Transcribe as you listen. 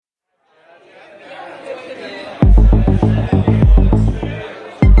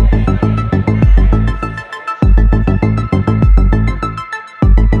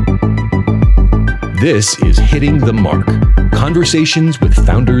This is Hitting the Mark. Conversations with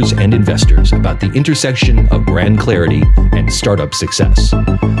founders and investors about the intersection of brand clarity and startup success.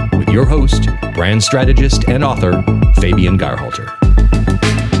 With your host, brand strategist and author, Fabian Geyrhalter.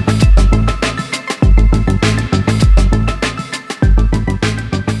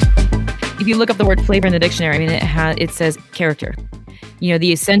 If you look up the word flavor in the dictionary, it says character. You know,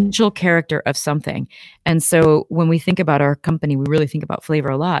 the essential character of something. And so when we think about our company, we really think about flavor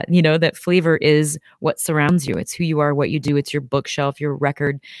a lot. You know, that flavor is what surrounds you. It's who you are, what you do. It's your bookshelf, your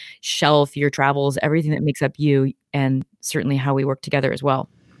record shelf, your travels, everything that makes up you, and certainly how we work together as well.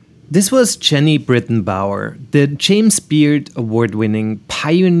 This was Jenny Britton-Bauer, the James Beard award-winning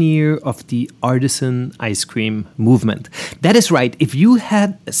pioneer of the artisan ice cream movement. That is right. If you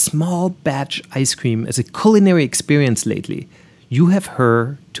had a small batch ice cream as a culinary experience lately, you have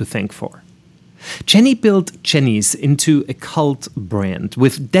her to thank for. Jenny built Jeni's into a cult brand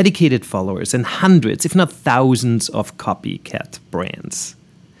with dedicated followers and hundreds, if not thousands, of copycat brands.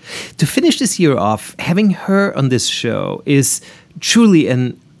 To finish this year off, having her on this show is truly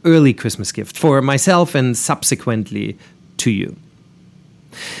an early Christmas gift for myself and subsequently to you.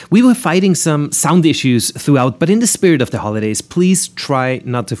 We were fighting some sound issues throughout, but in the spirit of the holidays, please try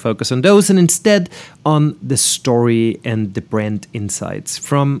not to focus on those and instead on the story and the brand insights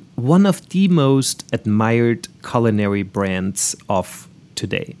from one of the most admired culinary brands of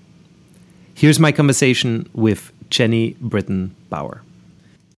today. Here's my conversation with Jenny Britton-Bauer.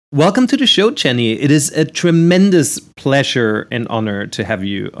 Welcome to the show, Jenny. It is a tremendous pleasure and honor to have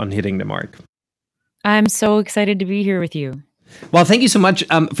you on Hitting the Mark. I'm so excited to be here with you. Well, thank you so much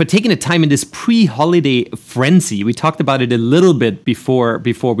for taking the time in this pre-holiday frenzy. We talked about it a little bit before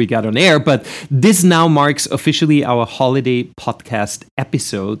we got on air, but this now marks officially our holiday podcast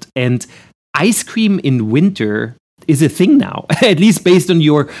episode. And ice cream in winter is a thing now, at least based on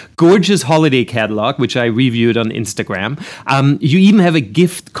your gorgeous holiday catalog, which I reviewed on Instagram. You even have a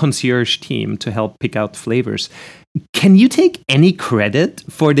gift concierge team to help pick out flavors. Can you take any credit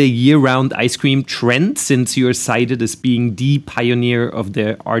for the year-round ice cream trend since you're cited as being the pioneer of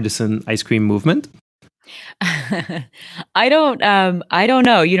the artisan ice cream movement? I don't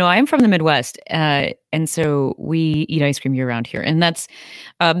know. You know, I'm from the Midwest, and so we eat ice cream year-round here, and that's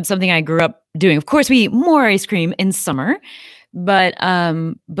something I grew up doing. Of course, we eat more ice cream in summer, but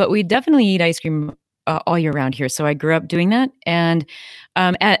we definitely eat ice cream all year round here. So I grew up doing that, and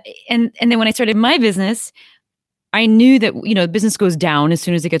then when I started my business, I knew that, you know, business goes down as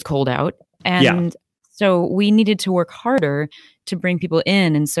soon as it gets cold out. And so we needed to work harder to bring people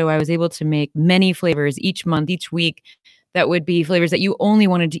in. And so I was able to make many flavors each month, each week, that would be flavors that you only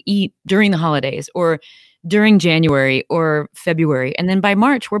wanted to eat during the holidays or during January or February. And then by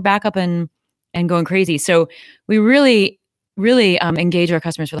March, we're back up and going crazy. So we really engage our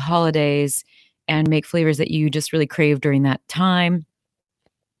customers for the holidays and make flavors that you just really crave during that time.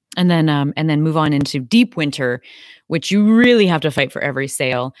 And then move on into deep winter, which you really have to fight for every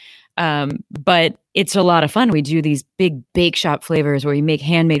sale. But it's a lot of fun. We do these big bake shop flavors where we make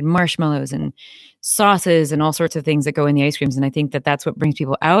handmade marshmallows and sauces and all sorts of things that go in the ice creams. And I think that that's what brings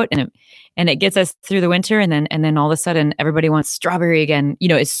people out, and it gets us through the winter. And then all of a sudden, everybody wants strawberry again. You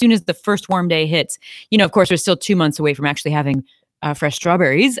know, as soon as the first warm day hits, you know, of course, we're still 2 months away from actually having fresh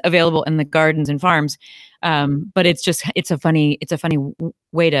strawberries available in the gardens and farms. But it's a funny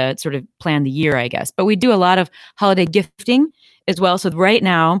way to sort of plan the year, I guess. But we do a lot of holiday gifting as well. So right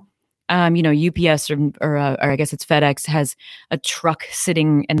now, you know, UPS or I guess it's FedEx has a truck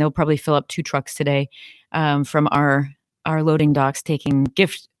sitting, and they'll probably fill up 2 trucks today from our loading docks, taking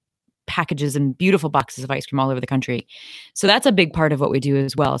gift packages and beautiful boxes of ice cream all over the country. So that's a big part of what we do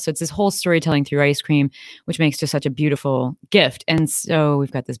as well. So it's this whole storytelling through ice cream, which makes just such a beautiful gift. And so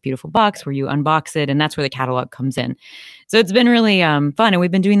we've got this beautiful box where you unbox it, and that's where the catalog comes in. So it's been really fun. And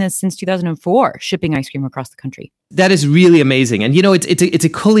we've been doing this since 2004, shipping ice cream across the country. That is really amazing. And, you know, it's a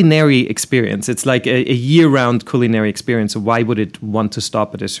culinary experience. It's like a year-round culinary experience. So why would it want to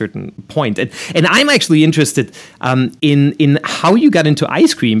stop at a certain point? And I'm actually interested in how you got into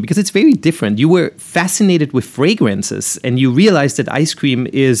ice cream, because it's very different. You were fascinated with fragrances, and you realized that ice cream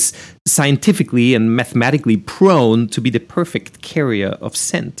is scientifically and mathematically prone to be the perfect carrier of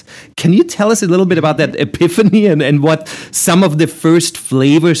scent. Can you tell us a little bit about that epiphany and what some of the first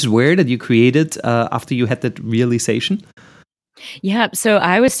flavors were that you created after you had that realization? Yeah, so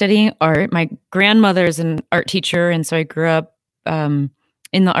I was studying art. My grandmother's an art teacher, and so I grew up in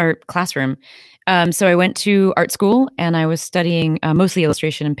the art classroom. So I went to art school, and I was studying mostly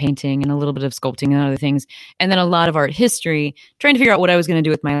illustration and painting and a little bit of sculpting and other things, and then a lot of art history, trying to figure out what I was going to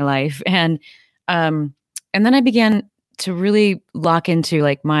do with my life. And then I began to really lock into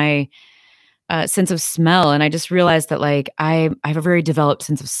like my sense of smell. And I just realized that like I have a very developed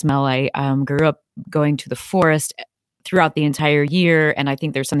sense of smell. I grew up going to the forest throughout the entire year. And I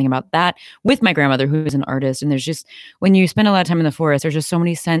think there's something about that with my grandmother, who is an artist. And there's just, when you spend a lot of time in the forest, there's just so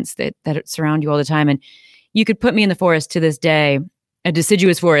many scents that surround you all the time. And you could put me in the forest to this day, a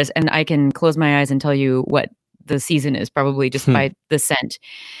deciduous forest, and I can close my eyes and tell you what the season is, probably just by the scent.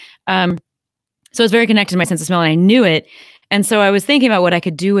 So it's very connected to my sense of smell, and I knew it. And so I was thinking about what I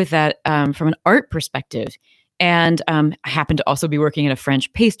could do with that from an art perspective. And I happened to also be working at a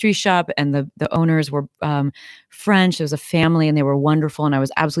French pastry shop, and the owners were French. It was a family, and they were wonderful, and I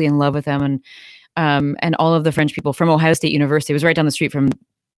was absolutely in love with them. And all of the French people from Ohio State University, it was right down the street from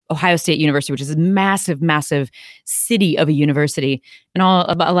Ohio State University, which is a massive, massive city of a university. And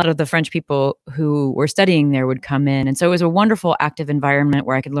a lot of the French people who were studying there would come in. And so it was a wonderful, active environment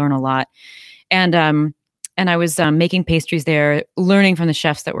where I could learn a lot. And I was making pastries there, learning from the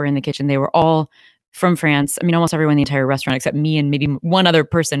chefs that were in the kitchen. They were all from France. I mean, almost everyone in the entire restaurant, except me and maybe one other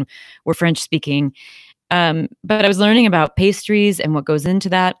person, were French speaking. But I was learning about pastries and what goes into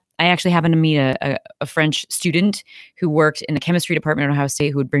that. I actually happened to meet a French student who worked in the chemistry department at Ohio State,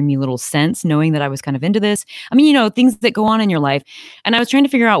 who would bring me little scents, knowing that I was kind of into this. I mean, things that go on in your life. And I was trying to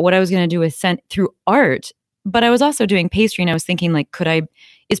figure out what I was going to do with scent through art. But I was also doing pastry, and I was thinking, like,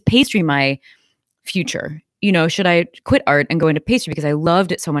 is pastry my future? Should I quit art and go into pastry, because I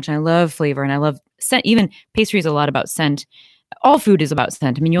loved it so much, and I love flavor, and I love scent. Even pastry is a lot about scent. All food is about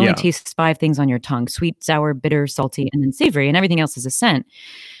scent. I mean, you only taste 5 things on your tongue: sweet, sour, bitter, salty, and then savory, and everything else is a scent.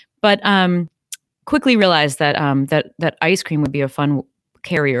 But quickly realized that that ice cream would be a fun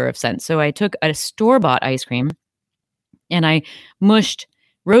carrier of scent. So I took a store-bought ice cream, and I mushed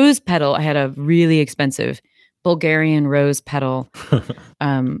rose petal. I had a really expensive Bulgarian rose petal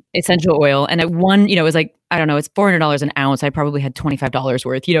essential oil, and it was like, I don't know, it's $400 an ounce. I probably had $25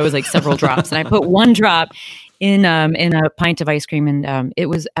 worth. It was like several drops, and I put one drop in a pint of ice cream, and it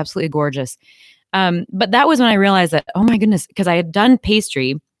was absolutely gorgeous. But that was when I realized that, oh my goodness, because I had done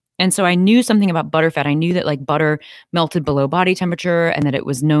pastry. And so I knew something about butterfat. I knew that like butter melted below body temperature, and that it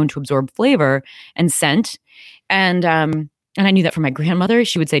was known to absorb flavor and scent. And I knew that from my grandmother.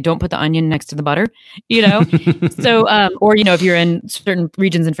 She would say, don't put the onion next to the butter, So, or, if you're in certain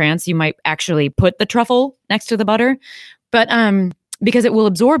regions in France, you might actually put the truffle next to the butter. But because it will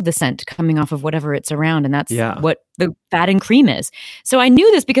absorb the scent coming off of whatever it's around. And that's what the fat and cream is. So I knew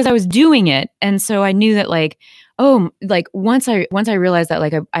this because I was doing it. And so I knew that once I realized that,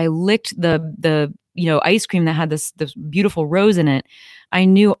 like, I licked the ice cream that had this beautiful rose in it, I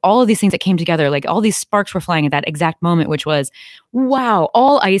knew all of these things that came together, like all these sparks were flying at that exact moment, which was, wow,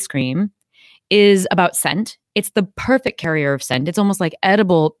 all ice cream is about scent. It's the perfect carrier of scent. It's almost like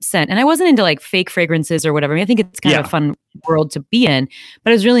edible scent. And I wasn't into like fake fragrances or whatever. I mean, I think it's kind of a fun world to be in,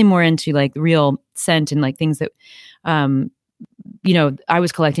 but I was really more into like real scent, and like things that, I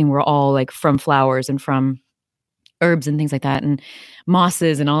was collecting were all like from flowers and from herbs and things like that, and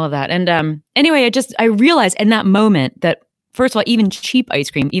mosses and all of that. And anyway, I realized in that moment that, first of all, even cheap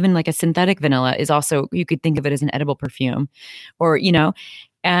ice cream, even like a synthetic vanilla, is also, you could think of it as an edible perfume, or,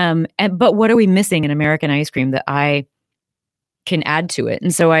 but what are we missing in American ice cream that I can add to it?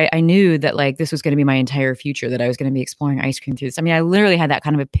 And so I knew that like this was going to be my entire future, that I was going to be exploring ice cream through this. I mean, I literally had that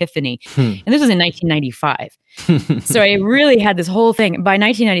kind of epiphany, and this was in 1995. So I really had this whole thing. By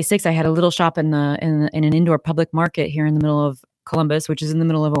 1996, I had a little shop in an indoor public market here in the middle of Columbus, which is in the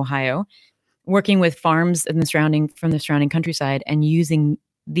middle of Ohio, working with farms from the surrounding countryside, and using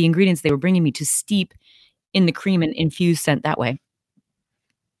the ingredients they were bringing me to steep in the cream and infuse scent that way.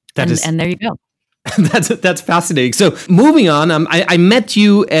 And there you go. That's fascinating. So moving on, I met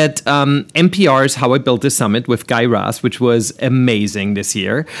you at NPR's How I Built This Summit with Guy Raz, which was amazing this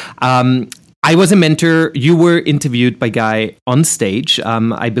year. I was a mentor. You were interviewed by Guy on stage.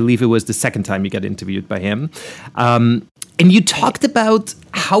 I believe it was the second time you got interviewed by him. And you talked about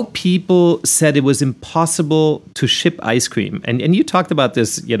how people said it was impossible to ship ice cream. And you talked about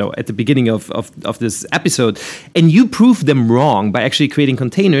this, at the beginning of this episode. And you proved them wrong by actually creating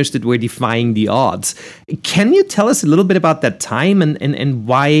containers that were defying the odds. Can you tell us a little bit about that time, and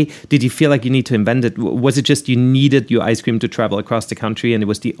why did you feel like you need to invent it? Was it just you needed your ice cream to travel across the country, and it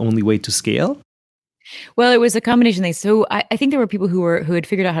was the only way to scale? Well, it was a combination thing. So I think there were people who had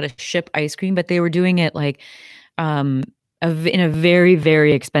figured out how to ship ice cream, but they were doing it like in a very,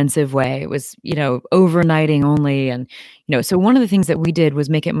 very expensive way. It was, overnighting only. And, so one of the things that we did was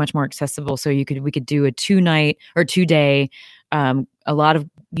make it much more accessible. So we could do a 2-night or 2-day, a lot of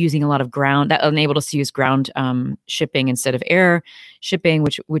using a lot of ground, that enabled us to use ground shipping instead of air shipping,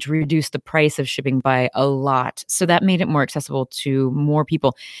 which reduced the price of shipping by a lot. So that made it more accessible to more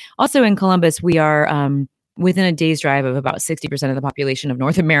people. Also in Columbus, we are within a day's drive of about 60% of the population of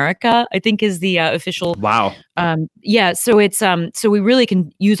North America, I think is the official. Wow. Yeah. So it's so we really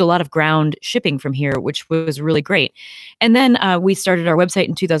can use a lot of ground shipping from here, which was really great. And then we started our website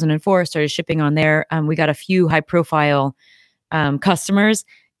in 2004, started shipping on there. We got a few high profile customers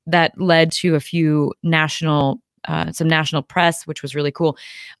that led to a few some national press, which was really cool.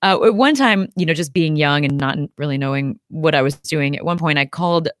 At one time, just being young and not really knowing what I was doing, at one point I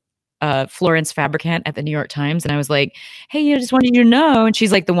called Florence Fabricant at the New York Times, and I was like, "Hey, I just wanted you to know." And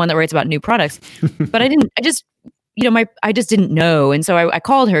she's like the one that writes about new products, but I just didn't know. And so I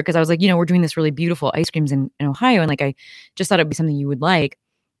called her because I was like, we're doing this really beautiful ice creams in Ohio, and like I just thought it'd be something you would like,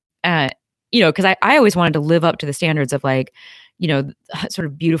 because I always wanted to live up to the standards of like, sort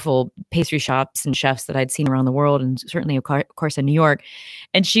of beautiful pastry shops and chefs that I'd seen around the world, and certainly of course in New York.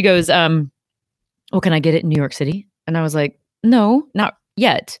 And she goes, "Well, can I get it in New York City?" And I was like, "No, not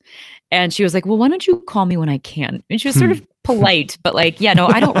yet." And she was like, "Well, why don't you call me when I can?" And she was sort of polite, but like, yeah, no,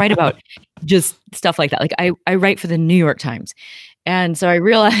 I don't write about just stuff like that. Like I write for the New York Times. And so I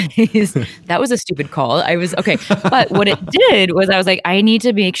realized that was a stupid call. I was okay. But what it did was I was like, I need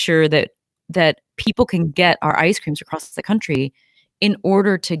to make sure that people can get our ice creams across the country in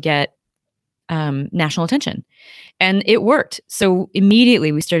order to get national attention. And it worked. So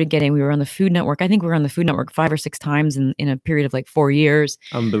immediately we were on the Food Network. I think we were on the Food Network 5 or 6 times in a period of like 4 years.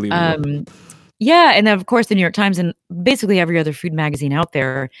 Unbelievable. Yeah. And then of course the New York Times and basically every other food magazine out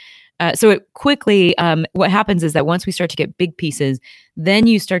there. So it quickly, what happens is that once we start to get big pieces, then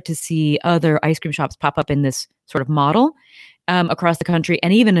you start to see other ice cream shops pop up in this sort of model across the country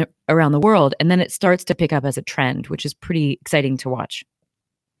and even around the world. And then it starts to pick up as a trend, which is pretty exciting to watch.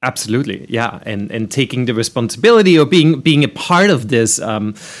 Absolutely, yeah, and taking the responsibility or being a part of this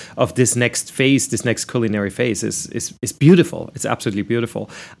next phase, this next culinary phase is beautiful. It's absolutely beautiful.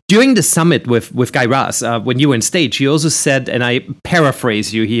 During the summit with Guy Raz, when you were on stage, you also said, and I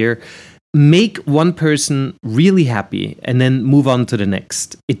paraphrase you here, make one person really happy and then move on to the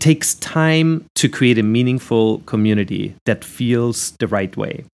next. It takes time to create a meaningful community that feels the right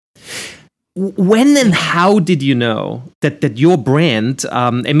way. When and how did you know that your brand,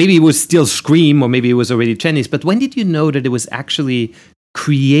 and maybe it was still Scream or maybe it was already Jenny's, but when did you know that it was actually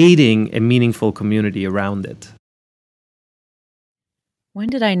creating a meaningful community around it? When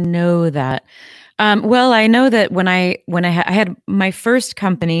did I know that? Well, I know that when I had my first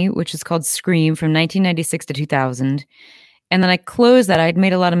company, which is called Scream, from 1996 to 2000. And then I closed that. I'd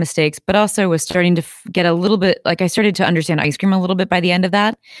made a lot of mistakes, but also was starting to get a little bit, like I started to understand ice cream a little bit by the end of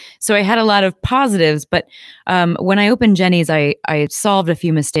that. So I had a lot of positives, but when I opened Jenny's, I solved a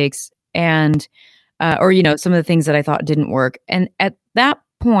few mistakes and, or some of the things that I thought didn't work. And at that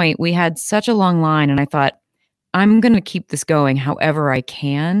point, we had such a long line and I thought, I'm going to keep this going however I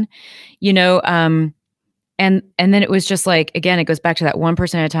can, and then it was just like, again, it goes back to that one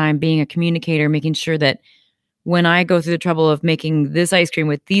person at a time, being a communicator, making sure that when I go through the trouble of making this ice cream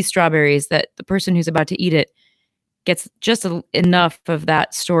with these strawberries, that the person who's about to eat it gets just enough of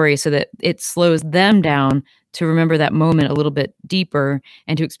that story so that it slows them down to remember that moment a little bit deeper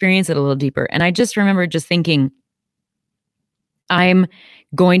and to experience it a little deeper. And I just remember just thinking, I'm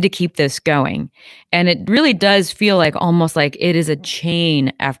going to keep this going. And it really does feel like almost like it is a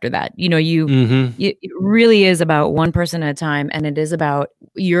chain after that. It really is about one person at a time, and it is about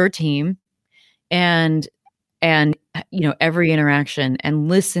your team and every interaction and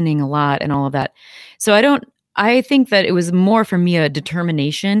listening a lot and all of that. So I think that it was more for me a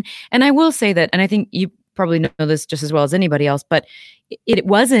determination. And I will say that, and I think you probably know this just as well as anybody else, but it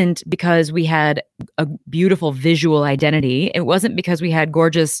wasn't because we had a beautiful visual identity. It wasn't because we had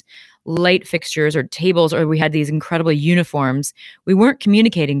gorgeous light fixtures or tables, or we had these incredible uniforms. We weren't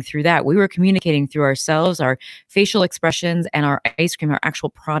communicating through that. We were communicating through ourselves, our facial expressions, and our ice cream, our actual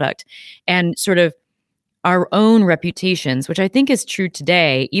product, and sort of our own reputations, which I think is true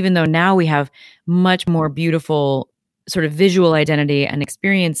today, even though now we have much more beautiful sort of visual identity and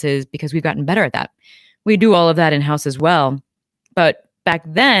experiences because we've gotten better at that. We do all of that in-house as well. But back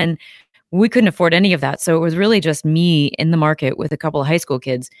then, we couldn't afford any of that. So it was really just me in the market with a couple of high school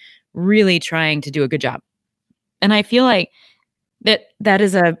kids really trying to do a good job. And I feel like that's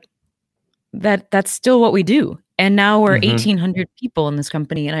still what we do. And now we're 1,800 people in this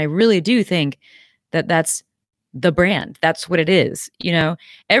company. And I really do think that's the brand. That's what it is.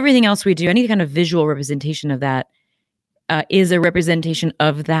 Everything else we do, any kind of visual representation of that is a representation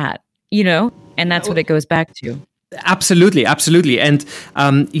of that, and that's what it goes back to. Absolutely, absolutely, and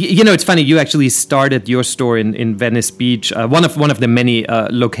it's funny. You actually started your store in Venice Beach, one of the many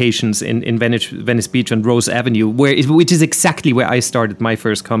locations in Venice Beach on Rose Avenue, which is exactly where I started my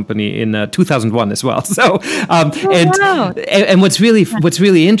first company in 2001 as well. So, wow. and what's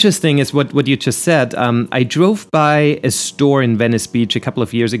really interesting is what you just said. I drove by a store in Venice Beach a couple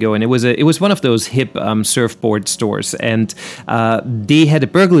of years ago, and it was one of those hip surfboard stores, and they had a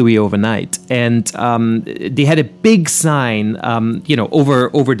burglary overnight, and they had a big sign,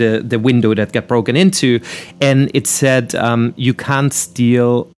 over the window that got broken into, and it said, "You can't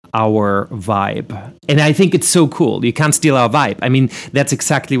steal our vibe." And I think it's so cool. You can't steal our vibe. I mean, that's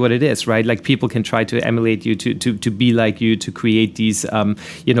exactly what it is, right? Like people can try to emulate you, to be like you, to create these,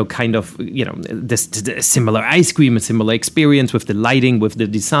 this similar ice cream, a similar experience with the lighting, with the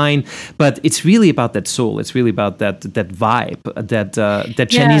design. But it's really about that soul. It's really about that vibe that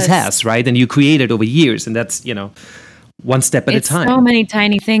Jenny's has, right? And you create it over years, and that's one step at a time. So many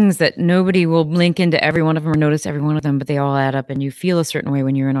tiny things that nobody will link into every one of them or notice every one of them, but they all add up and you feel a certain way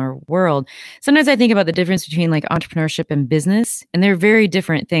when you're in our world. Sometimes I think about the difference between like entrepreneurship and business, and they're very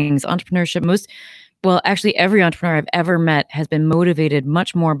different things. Entrepreneurship, actually every entrepreneur I've ever met has been motivated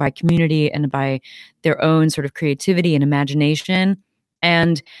much more by community and by their own sort of creativity and imagination.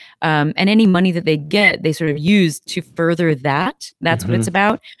 And any money that they get, they sort of use to further that. That's what it's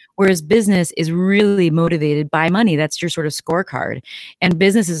about. Whereas business is really motivated by money. That's your sort of scorecard. And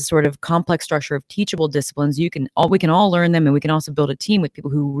business is a sort of complex structure of teachable disciplines. We can all learn them, and we can also build a team with people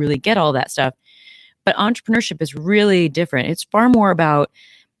who really get all that stuff. But entrepreneurship is really different. It's far more about,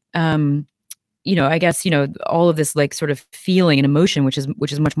 all of this like sort of feeling and emotion, which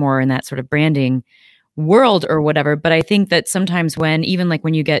is much more in that sort of branding world or whatever. But I think that sometimes when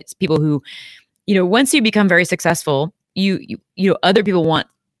you get people who, once you become very successful, you other people want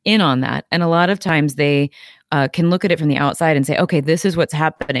in on that. And a lot of times they can look at it from the outside and say, okay, this is what's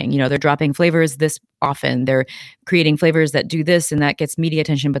happening. They're dropping flavors this often. They're creating flavors that do this and that gets media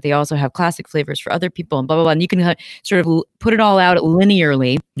attention, but they also have classic flavors for other people and blah, blah, blah. And you can sort of put it all out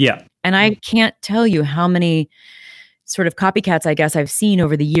linearly. Yeah. And I can't tell you how many sort of copycats, I guess, I've seen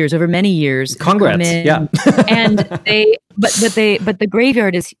over many years. Congrats. Yeah. And but the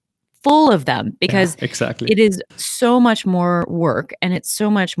graveyard is full of them because exactly. It is so much more work, and it's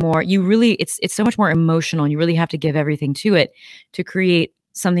so much more, it's so much more emotional. You really have to give everything to it to create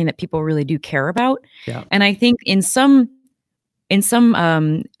something that people really do care about. Yeah. And I think in some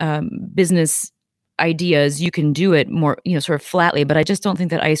business ideas, you can do it more, sort of flatly, but I just don't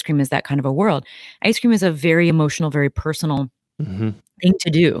think that ice cream is that kind of a world. Ice cream is a very emotional, very personal thing to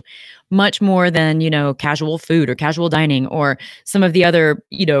do, much more than, casual food or casual dining or some of the other,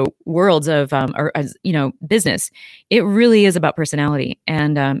 worlds of, business. It really is about personality,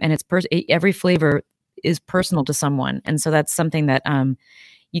 and it's every flavor is personal to someone. And so that's something that,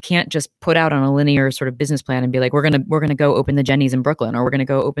 you can't just put out on a linear sort of business plan and be like, we're gonna go open the Jenny's in Brooklyn, or we're gonna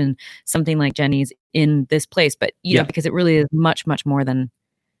go open something like Jenny's in this place. But because it really is much, much more than.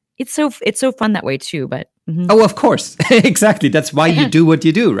 It's so fun that way too. But Oh, of course, exactly. That's why you do what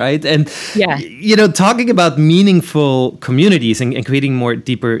you do, right? And talking about meaningful communities and creating more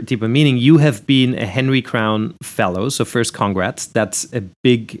deeper meaning, you have been a Henry Crown Fellow. So first, congrats. That's a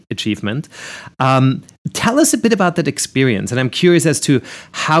big achievement. Tell us a bit about that experience, and I'm curious as to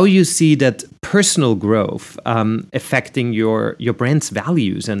how you see that personal growth affecting your brand's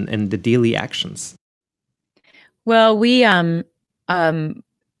values and the daily actions. Well, we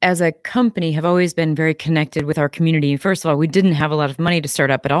as a company have always been very connected with our community. First of all, we didn't have a lot of money to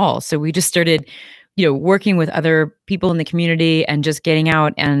start up at all. So we just started, working with other people in the community and just getting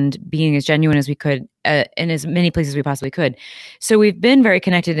out and being as genuine as we could in as many places we possibly could. So we've been very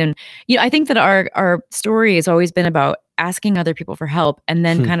connected. And, I think that our story has always been about asking other people for help and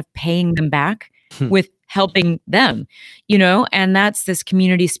then kind of paying them back with helping them, and that's this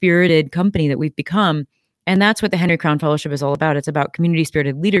community spirited company that we've become. And that's what the Henry Crown Fellowship is all about. It's about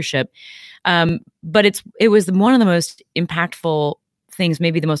community-spirited leadership. But it was one of the most impactful things,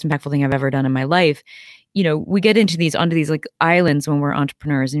 maybe the most impactful thing I've ever done in my life. We get onto these like islands when we're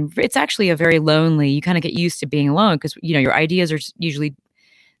entrepreneurs, and it's actually a very lonely. You kind of get used to being alone because your ideas are usually,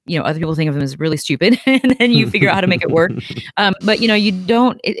 other people think of them as really stupid, and then you figure out how to make it work. But you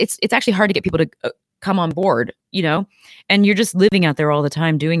don't. It's actually hard to get people to come on board, and you're just living out there all the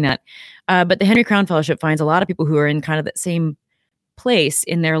time doing that. But the Henry Crown Fellowship finds a lot of people who are in kind of that same place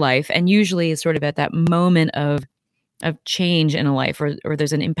in their life, and usually is sort of at that moment of change in a life, or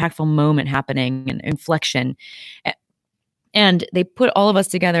there's an impactful moment happening, an inflection. And they put all of us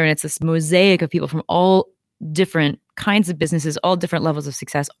together, and it's this mosaic of people from all different kinds of businesses, all different levels of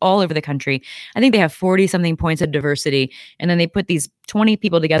success all over the country. I think they have 40 something points of diversity. And then they put these 20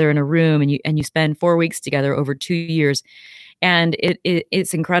 people together in a room and you spend 4 weeks together over 2 years. And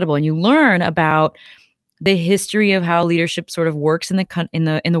it's incredible. And you learn about the history of how leadership sort of works in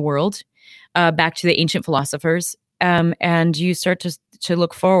the world, back to the ancient philosophers. And you start to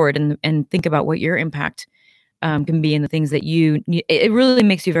look forward and think about what your impact can be in the things that it really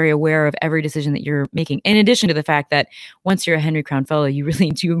makes you very aware of every decision that you're making. In addition to the fact that once you're a Henry Crown Fellow, you really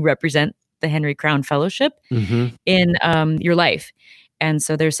do represent the Henry Crown Fellowship in your life. And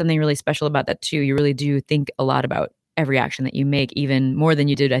so there's something really special about that too. You really do think a lot about every action that you make, even more than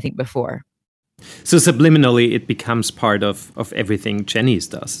you did, I think, before. So subliminally, it becomes part of everything Jenny's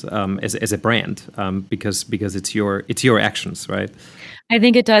does as a brand, because it's your actions, right? I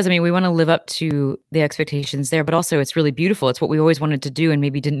think it does. I mean, we want to live up to the expectations there, but also it's really beautiful. It's what we always wanted to do and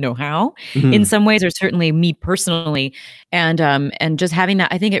maybe didn't know how in some ways, or certainly me personally. And just having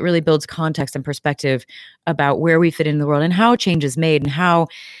that, I think it really builds context and perspective about where we fit in the world and how change is made and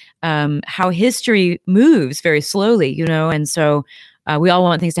how history moves very slowly, And so we all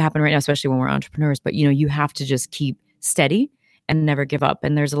want things to happen right now, especially when we're entrepreneurs, but you have to just keep steady and never give up.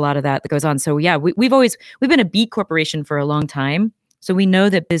 And there's a lot of that goes on. So yeah, we've been a B corporation for a long time. So we know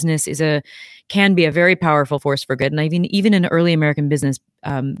that business can be a very powerful force for good. And even in early American business,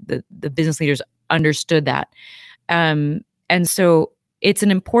 the business leaders understood that. And so it's an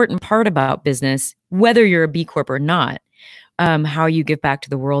important part about business, whether you're a B Corp or not, how you give back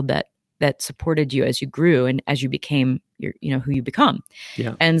to the world that supported you as you grew and as you became who you become.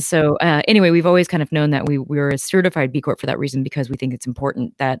 Yeah. And so anyway, we've always kind of known that we were a certified B Corp for that reason, because we think it's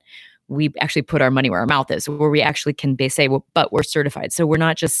important that we actually put our money where our mouth is, where we actually can say, well, but we're certified. So we're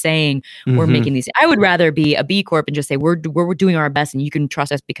not just saying we're making these. I would rather be a B Corp and just say we're doing our best and you can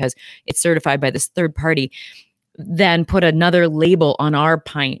trust us because it's certified by this third party, than put another label on our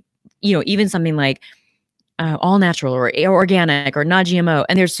pint, even something like all natural or organic or not GMO.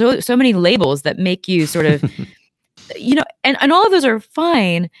 And there's so many labels that make you sort of, and all of those are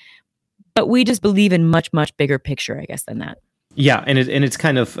fine, but we just believe in much, much bigger picture, I guess, than that. Yeah, and it's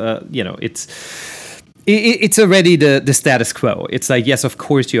kind of it's already the status quo. It's like, yes, of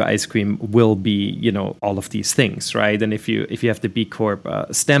course your ice cream will be all of these things, right? And if you have the B Corp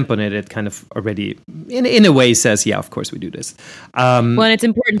stamp on it, it kind of already in a way says, yeah, of course we do this. Well, and it's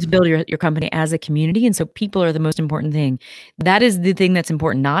important to build your company as a community, and so people are the most important thing. That is the thing that's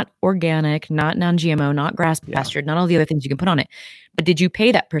important, not organic, not non-GMO, not grass pastured, not all the other things you can put on it. But did you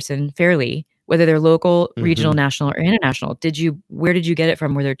pay that person fairly? Whether they're local, regional, national, or international, where did you get it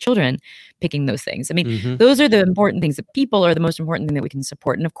from? Were there children picking those things? I mean, those are the important things. The people are the most important thing that we can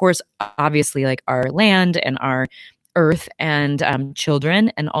support. And of course, obviously, like our land and our earth and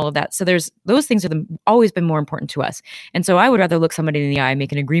children and all of that. So those things are always been more important to us. And so I would rather look somebody in the eye and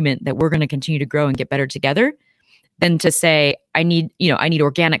make an agreement that we're going to continue to grow and get better together than to say, I need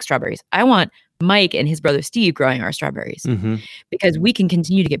organic strawberries. I want Mike and his brother Steve growing our strawberries, because we can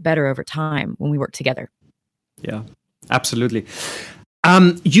continue to get better over time when we work together. Yeah, absolutely.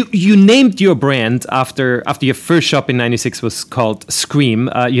 You named your brand after your first shop in '96 was called Scream.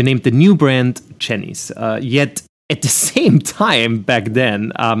 You named the new brand Jenny's. Yet at the same time back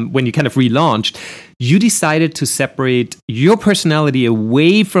then, when you kind of relaunched, you decided to separate your personality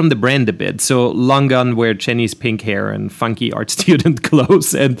away from the brand a bit. So long gone were Jenny's pink hair and funky art student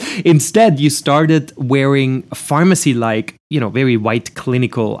clothes. And instead, you started wearing pharmacy-like, very white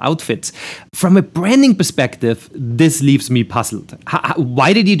clinical outfits. From a branding perspective, this leaves me puzzled.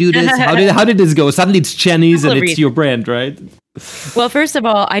 Why did you do this? How did this go? Suddenly it's Jenny's and it's your brand, right? Well, first of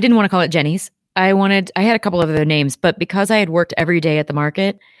all, I didn't want to call it Jenny's. I had a couple of other names, but because I had worked every day at the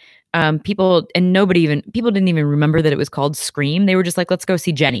market, people didn't even remember that it was called Scream. They were just like, let's go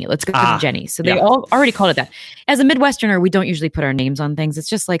see Jenny. Let's go see Jenny. So they all already called it that. As a Midwesterner, we don't usually put our names on things. It's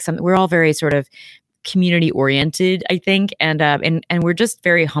just like we're all very sort of community oriented, I think. And we're just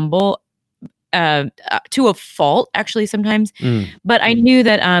very humble, to a fault, actually, sometimes. But I knew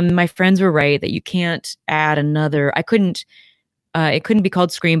that, my friends were right, that you can't add another, it couldn't be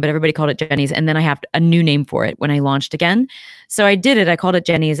called Scream, but everybody called it Jenny's. And then I have a new name for it when I launched again. So I did it. I called it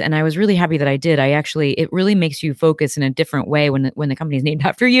Jenny's, and I was really happy that I did. It really makes you focus in a different way when the company is named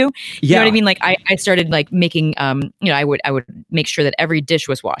after you. You know what I mean? Like I started like making, I would make sure that every dish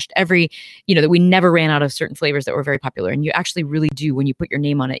was washed, that we never ran out of certain flavors that were very popular. And you actually really do, when you put your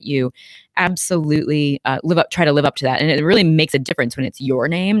name on it, you absolutely try to live up to that. And it really makes a difference when it's your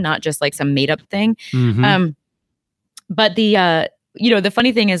name, not just like some made up thing. But the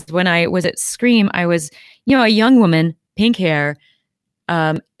funny thing is, when I was at Scream, I was, a young woman, pink hair,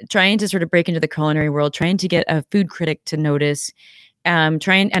 trying to sort of break into the culinary world, trying to get a food critic to notice, and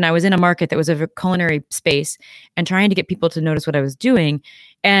I was in a market that was a culinary space and trying to get people to notice what I was doing.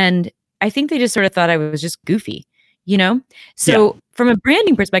 And I think they just sort of thought I was just goofy, you know? So from a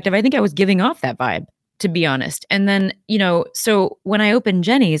branding perspective, I think I was giving off that vibe, to be honest. And then, you know, so when I opened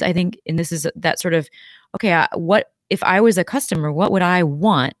Jenny's, I think, and this is that sort of, okay, what if I was a customer, what would I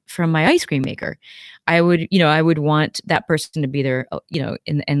want from my ice cream maker? I would want that person to be there, you know,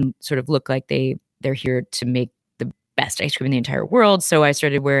 and sort of look like they're here to make the best ice cream in the entire world. So I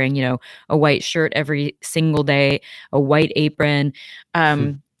started wearing, you know, a white shirt every single day, a white apron.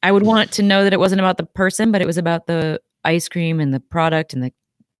 I would want to know that it wasn't about the person, but it was about the ice cream and the product and the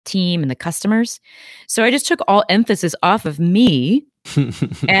team and the customers. So I just took all emphasis off of me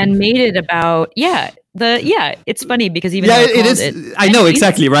and made it about, it's funny because even though it is. I know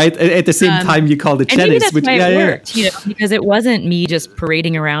exactly, right? At the same time, you called it Jenny's. Jenny's, That's why it worked, you know, because it wasn't me just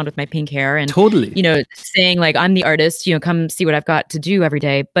parading around with my pink hair and totally, you know, saying like, I'm the artist, you know, come see what I've got to do every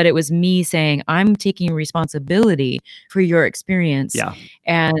day. But it was me saying, I'm taking responsibility for your experience. Yeah.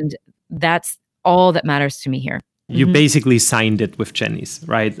 And that's all that matters to me here. You basically signed it with Jenny's,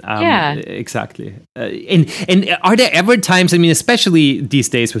 right? Exactly. And are there ever times, I mean, especially these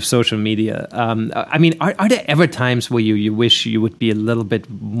days with social media, I mean, are there ever times where you wish you would be a little bit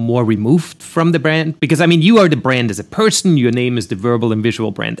more removed from the brand? Because, I mean, you are the brand as a person. Your name is the verbal and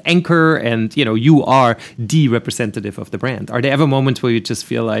visual brand anchor. And, you know, you are the representative of the brand. Are there ever moments where you just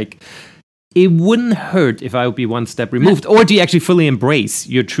feel like, it wouldn't hurt if I would be one step removed? Or do you actually fully embrace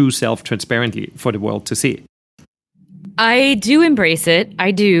your true self transparently for the world to see? I do embrace it.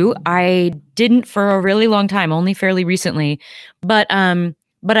 I do. I didn't for a really long time, only fairly recently. But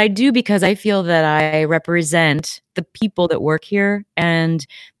I do because I feel that I represent the people that work here and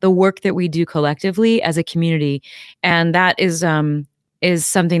the work that we do collectively as a community. And that is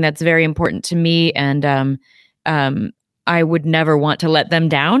something that's very important to me. And I would never want to let them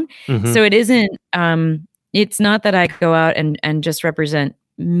down. Mm-hmm. So it isn't, it's not that I go out and just represent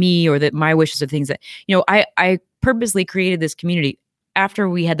me or that my wishes are things that, you know, I purposely created this community. After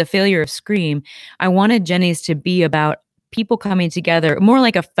we had the failure of Scream, I wanted Jenny's to be about people coming together, more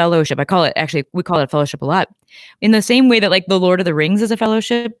like a fellowship. We call it a fellowship a lot. In the same way that like the Lord of the Rings is a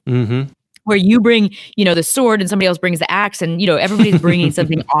fellowship, where you bring, you know, the sword and somebody else brings the axe and, you know, everybody's bringing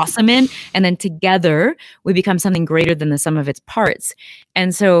something awesome in. And then together we become something greater than the sum of its parts.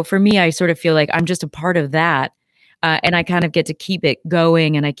 And so for me, I sort of feel like I'm just a part of that. And I kind of get to keep it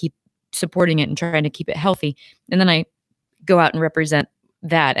going and I keep supporting it and trying to keep it healthy. And then I go out and represent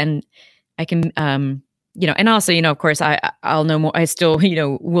that. And I can, you know, and also, you know, of course I'll know more, I still, you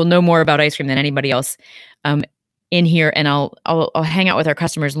know, will know more about ice cream than anybody else in here. And I'll hang out with our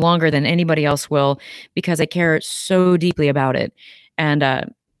customers longer than anybody else will because I care so deeply about it. And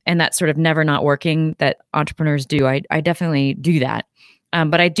that sort of never not working that entrepreneurs do. I definitely do that.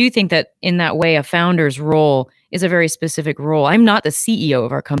 But I do think that in that way, a founder's role is a very specific role. I'm not the CEO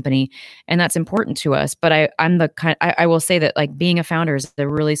of our company, and that's important to us. But I'm the kind. I will say that like being a founder is a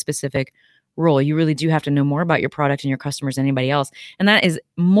really specific role. You really do have to know more about your product and your customers than anybody else, and that is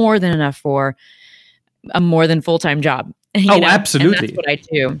more than enough for a more than full-time job. Absolutely. And that's what I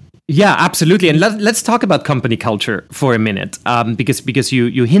do. Yeah, absolutely. And let's talk about company culture for a minute, because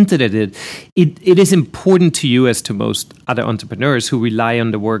you hinted at it. It is important to you as to most other entrepreneurs who rely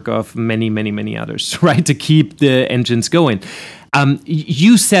on the work of many, many, many others, right, to keep the engines going.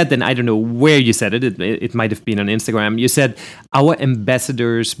 You said, and I don't know where you said it, it might have been on Instagram, you said, our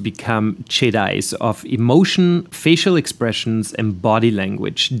ambassadors become Jedis of emotion, facial expressions, and body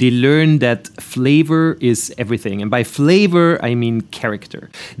language. They learn that flavor is everything. And by flavor, I mean character.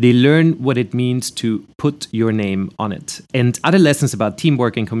 They learn what it means to put your name on it. And other lessons about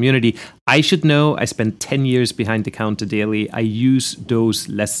teamwork and community, I should know. I spent 10 years behind the counter daily. I use those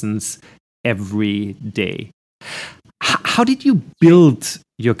lessons every day. How did you build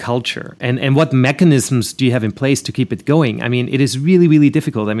your culture and what mechanisms do you have in place to keep it going? I mean, it is really, really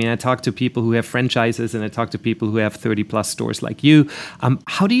difficult. I mean, I talk to people who have franchises and I talk to people who have 30 plus stores like you.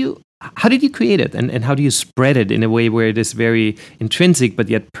 How did you create it and how do you spread it in a way where it is very intrinsic, but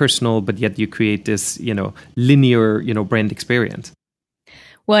yet personal, but yet you create this, you know, linear, you know, brand experience?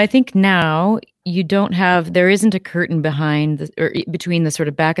 Well, I think now there isn't a curtain between the sort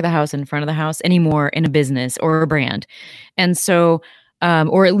of back of the house and front of the house anymore in a business or a brand. And so,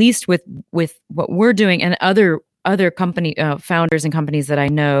 or at least with what we're doing and other company founders and companies that I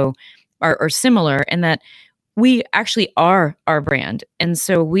know are similar in that we actually are our brand. And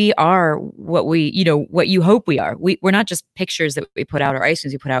so we are what what you hope we are. We're not just pictures that we put out or ice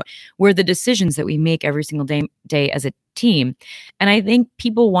creams we put out. We're the decisions that we make every single day as a team. And I think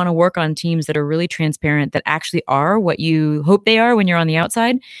people want to work on teams that are really transparent, that actually are what you hope they are when you're on the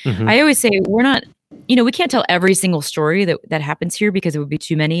outside. I always say we're not, we can't tell every single story that happens here because it would be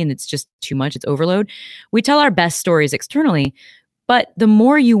too many and it's just too much. It's overload. We tell our best stories externally. But the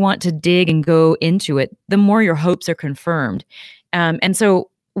more you want to dig and go into it, the more your hopes are confirmed. And so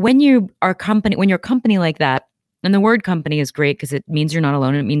when you're a company like that, and the word company is great because it means you're not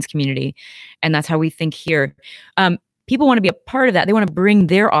alone. It means community. And that's how we think here. People want to be a part of that. They want to bring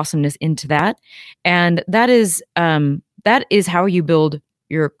their awesomeness into that. And that is how you build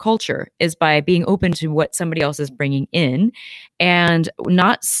your culture, is by being open to what somebody else is bringing in, and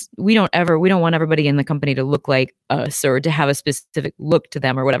we don't want everybody in the company to look like us or to have a specific look to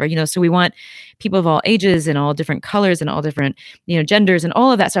them or whatever, so we want people of all ages and all different colors and all different, genders and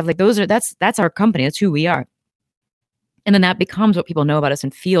all of that stuff. Like that's our company. That's who we are. And then that becomes what people know about us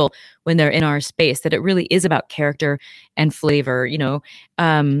and feel when they're in our space, that it really is about character and flavor,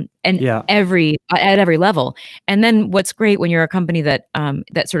 at every level. And then what's great when you're a company that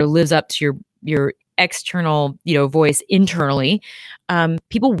that sort of lives up to your external, voice internally,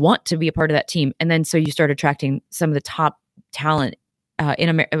 people want to be a part of that team. And then so you start attracting some of the top talent in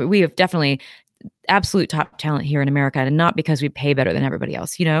America. We have definitely absolute top talent here in America, and not because we pay better than everybody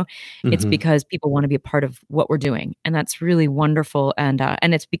else, it's because people want to be a part of what we're doing. And that's really wonderful. And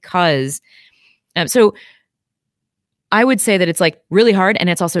it's because, so I would say that it's like really hard, and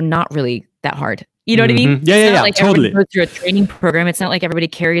it's also not really that hard. You know what I mean? Yeah, like totally. Everybody goes through a training program. It's not like everybody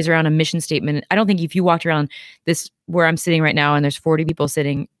carries around a mission statement. I don't think if you walked around this, where I'm sitting right now, and there's 40 people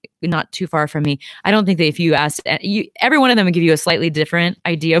sitting not too far from me, I don't think that if you asked, every one of them would give you a slightly different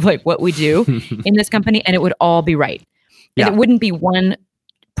idea of like what we do in this company, and it would all be right. Yeah. It wouldn't be one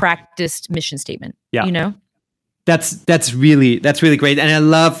practiced mission statement. Yeah. That's really great, and I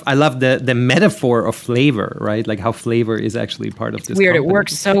love the metaphor of flavor, right? Like how flavor is actually part of this. Weird, company. It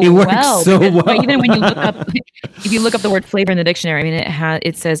works so well. Even when you look up, if you look up the word flavor in the dictionary, I mean,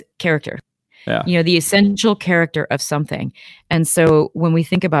 it says character. Yeah. The essential character of something. And so when we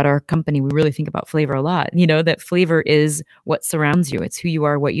think about our company, we really think about flavor a lot. That flavor is what surrounds you. It's who you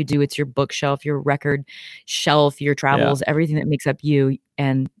are, what you do. It's your bookshelf, your record shelf, your travels, everything that makes up you,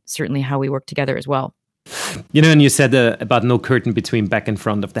 and certainly how we work together as well. And you said about no curtain between back and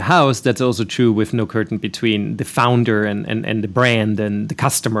front of the house. That's also true with no curtain between the founder and the brand and the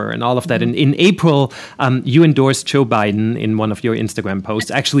customer and all of that. And in April, you endorsed Joe Biden in one of your Instagram posts.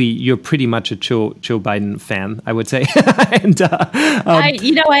 Actually, you're pretty much a Joe Biden fan, I would say. And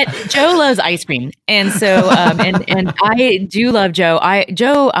you know what? Joe loves ice cream, and so and I do love Joe.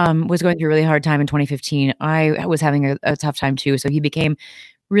 Joe was going through a really hard time in 2015. I was having a tough time too. So he became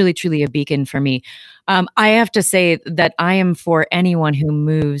really, truly a beacon for me. I have to say that I am for anyone who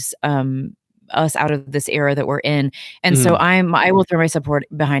moves us out of this era that we're in. And so I will throw my support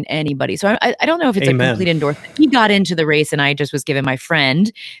behind anybody. So I don't know if it's a complete endorsement. He got into the race and I just was given my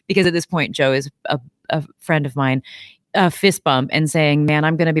friend, because at this point, Joe is a friend of mine, a fist bump and saying, man,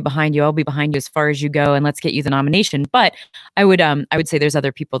 I'm going to be behind you. I'll be behind you as far as you go, and let's get you the nomination. But I would say there's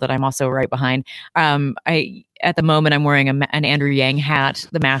other people that I'm also right behind. At the moment, I'm wearing an Andrew Yang hat,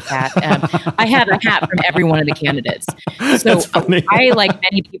 the math hat. I have a hat from every one of the candidates. So I, like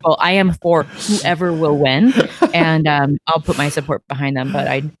many people, I am for whoever will win, and I'll put my support behind them. But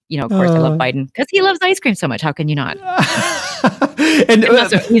of course, I love Biden because he loves ice cream so much. How can you not? And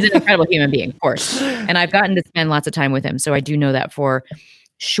also, he's an incredible human being, of course. And I've gotten to spend lots of time with him, so I do know that for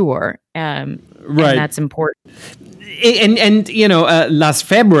sure. Right. And that's important. And last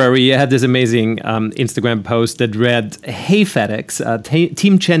February, you had this amazing Instagram post that read, "Hey FedEx,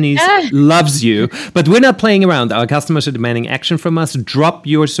 Team Chennies loves you, but we're not playing around. Our customers are demanding action from us. Drop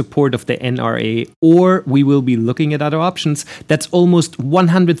your support of the NRA, or we will be looking at other options." That's almost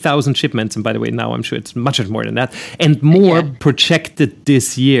 100,000 shipments. And by the way, now I'm sure it's much more than that, and more projected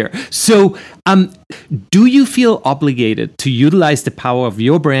this year. So do you feel obligated to utilize the power of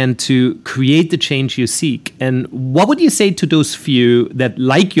your brand to create the change you seek? And what would you say to those few that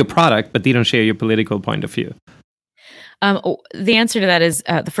like your product, but they don't share your political point of view? The answer to that is,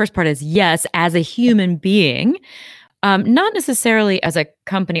 the first part is yes, as a human being, not necessarily as a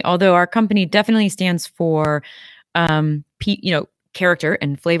company, although our company definitely stands for, character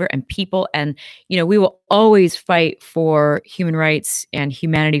and flavor and people. And, we will always fight for human rights and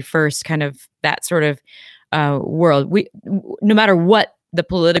humanity first, kind of that sort of world. No matter what the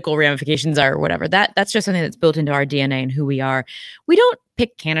political ramifications are or whatever. That's just something that's built into our DNA and who we are. We don't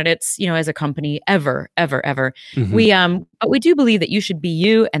pick candidates, as a company ever. But we do believe that you should be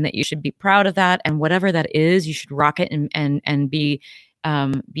you and that you should be proud of that, and whatever that is, you should rock it and be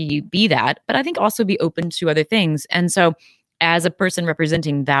that. But I think also be open to other things. And so as a person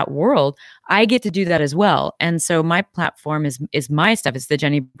representing that world, I get to do that as well. And so my platform is my stuff. It's the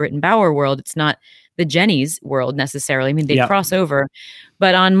Jenny Britton Bauer world. It's not the Jenny's world necessarily. I mean, they cross over.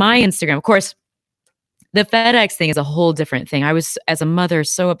 But on my Instagram, of course, the FedEx thing is a whole different thing. I was, as a mother,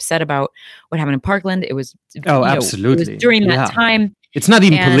 so upset about what happened in Parkland. It was absolutely. It was during that time. It's not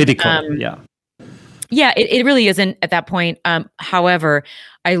even political. Yeah, it really isn't at that point. However,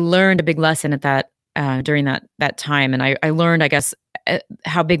 I learned a big lesson at that during that time, and I learned, I guess,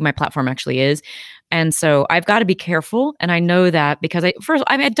 how big my platform actually is. And so I've got to be careful, and I know that because I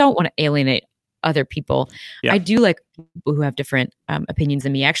don't want to alienate other people. I do like people who have different opinions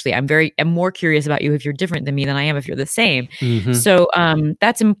than me. Actually, I'm more curious about you if you're different than me than I am if you're the same. So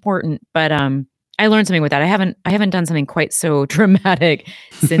that's important. But I learned something with that. I haven't done something quite so dramatic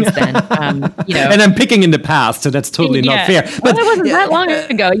since then. And I'm picking in the past, so that's totally not fair. But it wasn't that long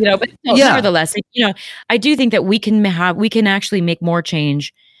ago, But nevertheless, I do think that we can actually make more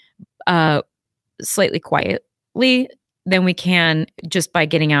change, slightly quietly than we can just by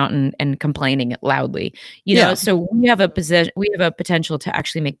getting out and complaining loudly. So we have a potential to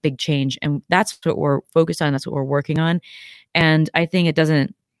actually make big change, and that's what we're focused on. That's what we're working on. And I think it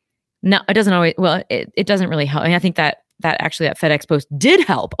doesn't always, it doesn't really help. And I think that actually that FedEx post did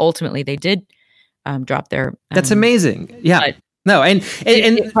help. Ultimately, they did drop their. That's amazing. Yeah. No, and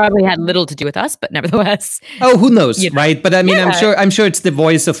it probably had little to do with us, but nevertheless. Oh, who knows, right? But I mean, I'm sure it's the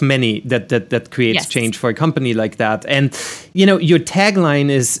voice of many that creates change for a company like that. And your tagline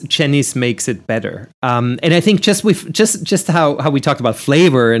is "Jenny's makes it better." And I think just how we talked about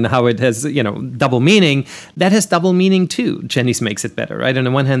flavor and how it has double meaning, that has double meaning too. Jenny's makes it better, right? On the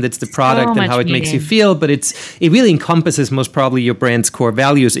one hand, it's the product and how it makes you feel, but it really encompasses most probably your brand's core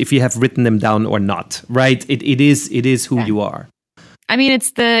values if you have written them down or not, right? It is who you are. I mean,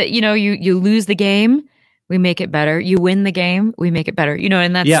 it's you lose the game, we make it better. You win the game, we make it better.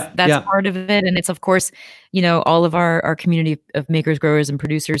 And that's part of it. And it's, of course, all of our community of makers, growers, and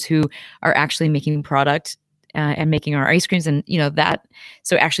producers who are actually making product and making our ice creams, and that.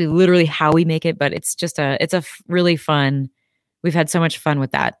 So actually, literally, how we make it, but it's just really fun. We've had so much fun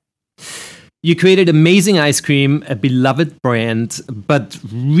with that. You created amazing ice cream, a beloved brand, but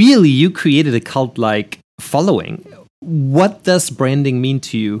really, you created a cult-like following. What does branding mean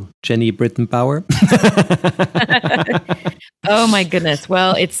to you, Jenny Britton Bauer? Oh my goodness.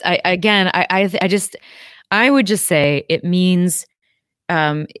 Well, it's I would just say it means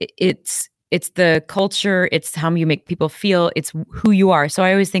it's the culture, it's how you make people feel, it's who you are. So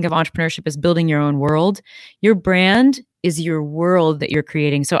I always think of entrepreneurship as building your own world. Your brand is your world that you're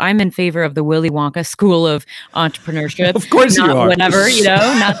creating. So I'm in favor of the Willy Wonka school of entrepreneurship. Of course you are. Whatever,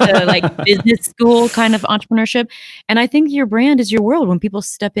 not the business school kind of entrepreneurship. And I think your brand is your world. When people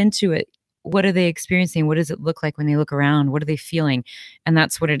step into it, what are they experiencing? What does it look like when they look around? What are they feeling? And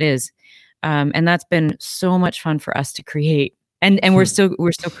that's what it is. And that's been so much fun for us to create. And we're still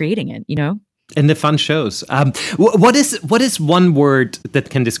creating it, And the fun shows. What is one word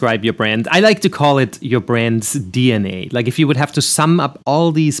that can describe your brand? I like to call it your brand's DNA. Like if you would have to sum up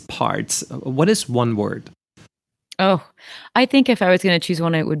all these parts, what is one word? Oh, I think if I was going to choose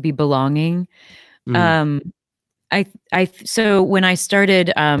one, it would be belonging. So when I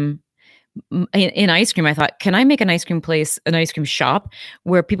started in ice cream, I thought, can I make an ice cream shop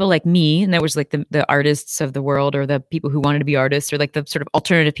where people like me, and that was like the artists of the world, or the people who wanted to be artists, or like the sort of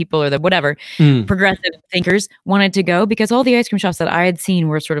alternative people, or the whatever, progressive thinkers wanted to go, because all the ice cream shops that I had seen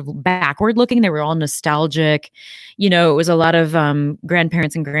were sort of backward looking. They were all nostalgic. It was a lot of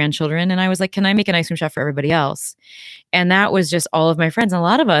grandparents and grandchildren. And I was like, can I make an ice cream shop for everybody else? And that was just all of my friends. And a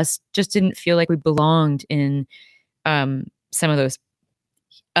lot of us just didn't feel like we belonged in some of those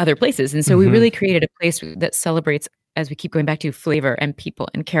other places. And so we really created a place that celebrates, as we keep going back to, flavor and people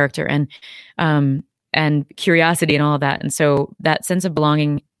and character and curiosity and all of that. And so that sense of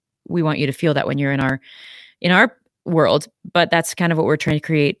belonging, we want you to feel that when you're in our world. But that's kind of what we're trying to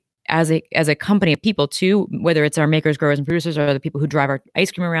create as a company of people too, whether it's our makers, growers, and producers, or the people who drive our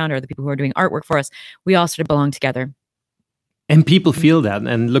ice cream around, or the people who are doing artwork for us. We all sort of belong together. And people feel that,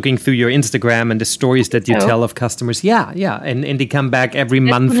 and looking through your Instagram and the stories that you tell of customers. Yeah. And they come back every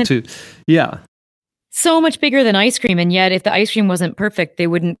month to, so much bigger than ice cream. And yet if the ice cream wasn't perfect, they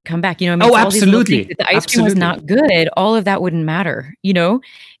wouldn't come back. Oh, absolutely. If the ice cream was not good, all of that wouldn't matter,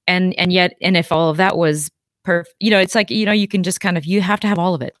 and yet if all of that was it's like, you can just kind of, you have to have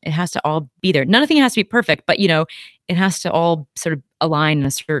all of it. It has to all be there. Nothing has to be perfect, but it has to all sort of align in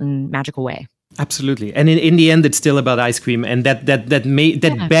a certain magical way. Absolutely. And in the end, it's still about ice cream. And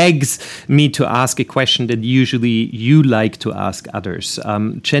that begs me to ask a question that usually you like to ask others.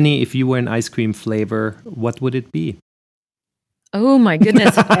 Jenny, if you were an ice cream flavor, what would it be? Oh my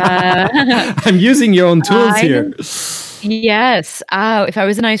goodness. I'm using your own tools here. Yes. If I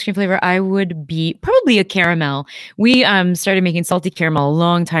was an ice cream flavor, I would be probably a caramel. We started making salty caramel a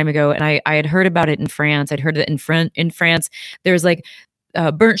long time ago, and I had heard about it in France. I'd heard that in France, there's like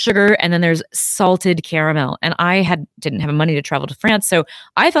burnt sugar, and then there's salted caramel. And I didn't have money to travel to France, so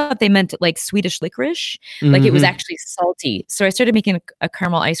I thought they meant like Swedish licorice, like it was actually salty. So I started making a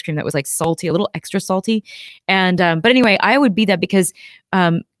caramel ice cream that was like salty, a little extra salty. And but anyway, I would be that because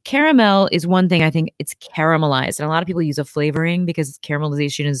caramel is one thing. I think it's caramelized, and a lot of people use a flavoring because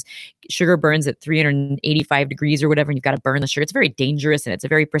caramelization is sugar burns at 385 degrees or whatever, and you've got to burn the sugar. It's very dangerous, and it's a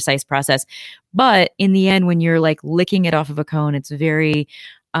very precise process. But in the end, when you're like licking it off of a cone, it's very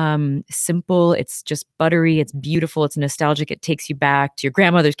simple. It's just buttery. It's beautiful. It's nostalgic. It takes you back to your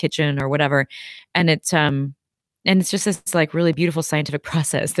grandmother's kitchen or whatever, and it's just this like really beautiful scientific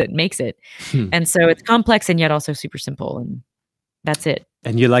process that makes it. And so it's complex and yet also super simple, and that's it.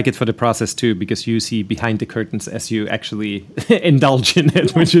 And you like it for the process too, because you see behind the curtains as you actually indulge in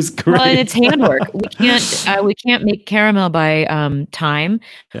it, which is great. Well, and it's handwork. We can't make caramel by time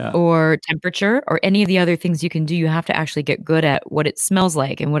or temperature or any of the other things you can do. You have to actually get good at what it smells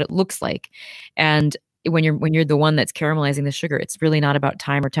like and what it looks like. And when you're the one that's caramelizing the sugar, it's really not about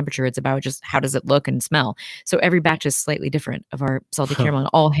time or temperature. It's about just how does it look and smell. So every batch is slightly different of our salted caramel, and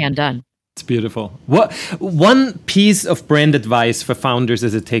all hand done. It's beautiful. What one piece of brand advice for founders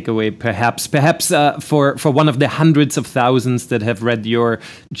as a takeaway, perhaps for one of the hundreds of thousands that have read your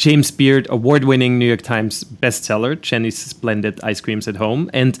James Beard award-winning New York Times bestseller, Jenny's Splendid Ice Creams at Home,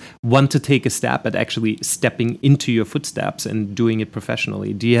 and want to take a stab at actually stepping into your footsteps and doing it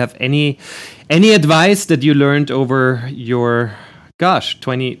professionally. Do you have any advice that you learned over your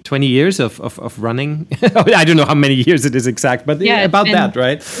 20 years of running? I don't know how many years it is exact, but about that,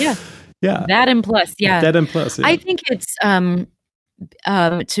 right? Yeah. Yeah. That and plus. Yeah. I think it's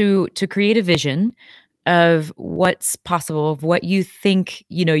to create a vision of what's possible, of what you think,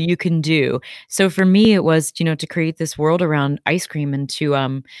 you can do. So for me, it was, to create this world around ice cream, and to,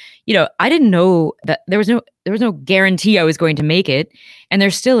 I didn't know that there was no guarantee I was going to make it, and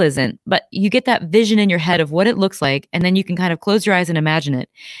there still isn't, but you get that vision in your head of what it looks like, and then you can kind of close your eyes and imagine it.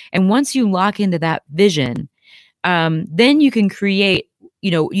 And once you lock into that vision, then you can create,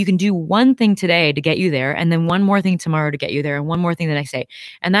 you can do one thing today to get you there, and then one more thing tomorrow to get you there, and one more thing the next day.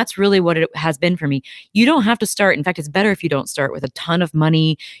 And that's really what it has been for me. You don't have to start. In fact, it's better if you don't start with a ton of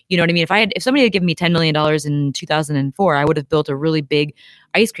money. You know what I mean? If somebody had given me $10 million in 2004, I would have built a really big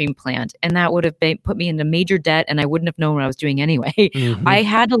ice cream plant, and that would have put me into major debt, and I wouldn't have known what I was doing anyway. Mm-hmm. I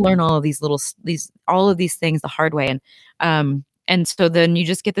had to learn all of these things the hard way. And so then you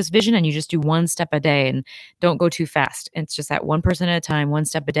just get this vision, and you just do one step a day, and don't go too fast. It's just that 1% at a time, one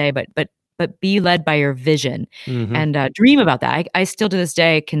step a day, but be led by your vision, and dream about that. I still to this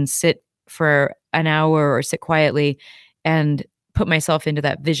day can sit for an hour or sit quietly and put myself into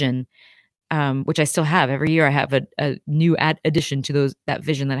that vision, which I still have. Every year I have a new addition to that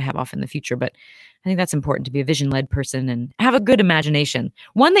vision that I have off in the future. But I think that's important, to be a vision-led person and have a good imagination,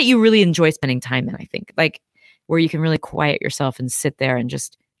 one that you really enjoy spending time in, I think. Like, where you can really quiet yourself and sit there and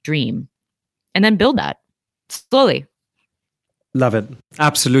just dream, and then build that slowly. Love it.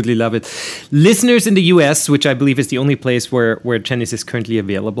 Absolutely love it. Listeners in the US, which I believe is the only place where Jenny's is currently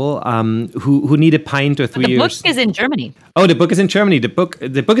available, who need a pint or 3 years. The book is in Germany. Oh, the book is in Germany. The book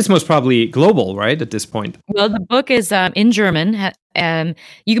is most probably global, right, at this point? Well, the book is in German.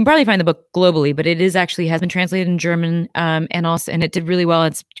 You can probably find the book globally, but it is actually has been translated in German, and it did really well.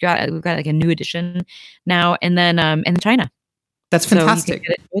 We've got like a new edition now, and then in China. That's fantastic. So you can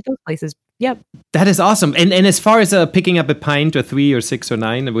get it both those places. Yep. That is awesome. And as far as picking up a pint or 3 or 6 or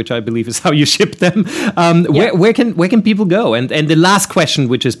 9, which I believe is how you ship them, where can people go? And the last question,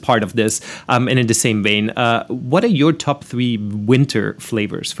 which is part of this, and in the same vein, what are your top 3 winter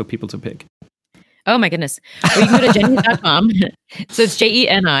flavors for people to pick? Oh my goodness. Well, you can go to jennys.com. So it's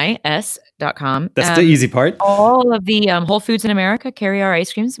JENIS.com. That's the easy part. All of the Whole Foods in America carry our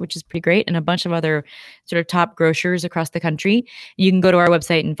ice creams, which is pretty great, and a bunch of other sort of top grocers across the country. You can go to our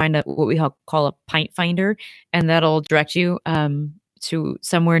website and find what we call a pint finder, and that'll direct you to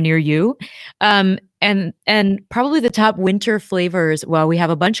somewhere near you. And probably the top winter flavors, well, we have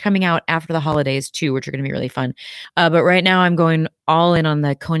a bunch coming out after the holidays too, which are going to be really fun. But right now I'm going all in on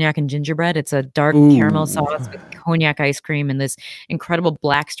the cognac and gingerbread. It's a dark caramel sauce with cognac ice cream and this incredible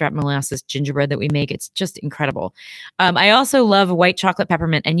blackstrap molasses gingerbread that we make. It's just incredible. I also love white chocolate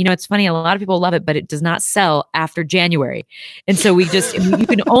peppermint. And it's funny, a lot of people love it, but it does not sell after January. And so you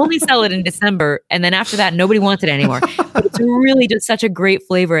can only sell it in December. And then after that, nobody wants it anymore. But it's really just such a great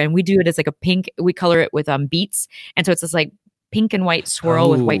flavor. And we do it as like a pink, we color it with beets. And so it's this like pink and white swirl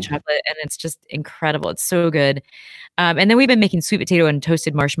with white chocolate. And it's just incredible. It's so good. And then we've been making sweet potato and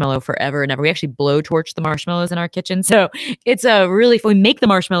toasted marshmallow forever and ever. We actually blow torch the marshmallows in our kitchen. So it's a really fun. We make the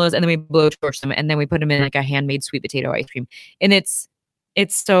marshmallows and then we blow torch them and then we put them in like a handmade sweet potato ice cream. And it's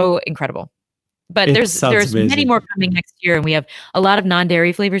so incredible. But there's amazing. Many more coming next year. And we have a lot of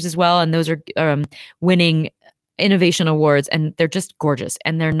non-dairy flavors as well. And those are winning innovation awards. And they're just gorgeous.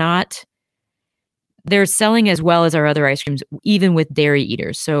 And they're selling as well as our other ice creams, even with dairy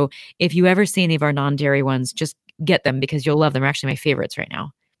eaters. So if you ever see any of our non-dairy ones, just get them because you'll love them. They're actually my favorites right now.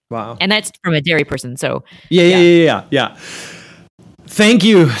 Wow. And that's from a dairy person. So yeah. Thank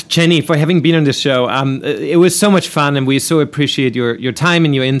you, Jenny, for having been on this show. It was so much fun, and we so appreciate your time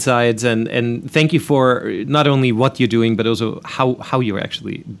and your insights. And thank you for not only what you're doing, but also how you're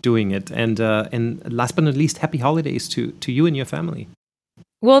actually doing it. And last but not least, happy holidays to you and your family.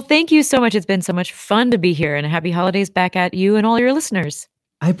 Well, thank you so much. It's been so much fun to be here, and happy holidays back at you and all your listeners.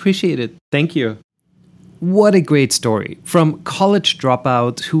 I appreciate it. Thank you. What a great story. From college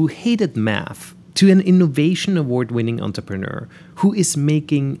dropout who hated math to an innovation award-winning entrepreneur who is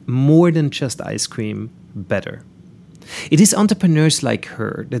making more than just ice cream better. It is entrepreneurs like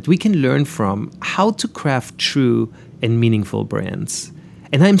her that we can learn from how to craft true and meaningful brands.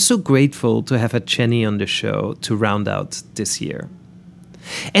 And I'm so grateful to have had Jenny on the show to round out this year.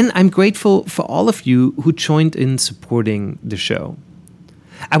 And I'm grateful for all of you who joined in supporting the show.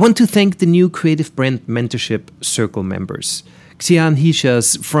 I want to thank the new Creative Brand Mentorship Circle members, Xian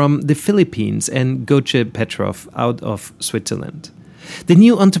Hishas from the Philippines and Goce Petrov out of Switzerland. The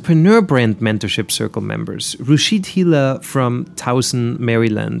new Entrepreneur Brand Mentorship Circle members, Rushid Hila from Towson,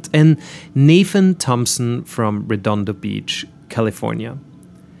 Maryland, and Nathan Thompson from Redondo Beach, California.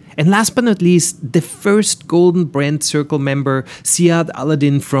 And last but not least, the first Golden Brand Circle member, Siad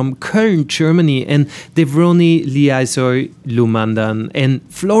Aladdin from Köln, Germany, and Devroni Liaisoy Lumandan and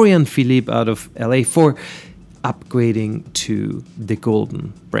Florian Philippe out of LA for upgrading to the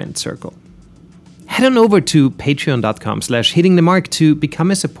Golden Brand Circle. Head on over to patreon.com/hittingthemark to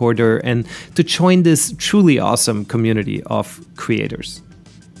become a supporter and to join this truly awesome community of creators.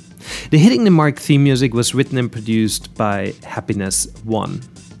 The Hitting the Mark theme music was written and produced by Happiness One.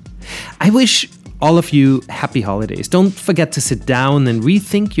 I wish all of you happy holidays. Don't forget to sit down and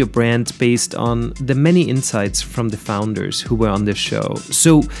rethink your brand based on the many insights from the founders who were on this show,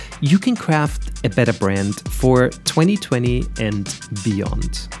 so you can craft a better brand for 2020 and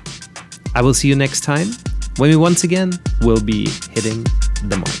beyond. I will see you next time when we once again will be hitting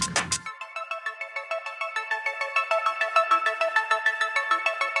the mark.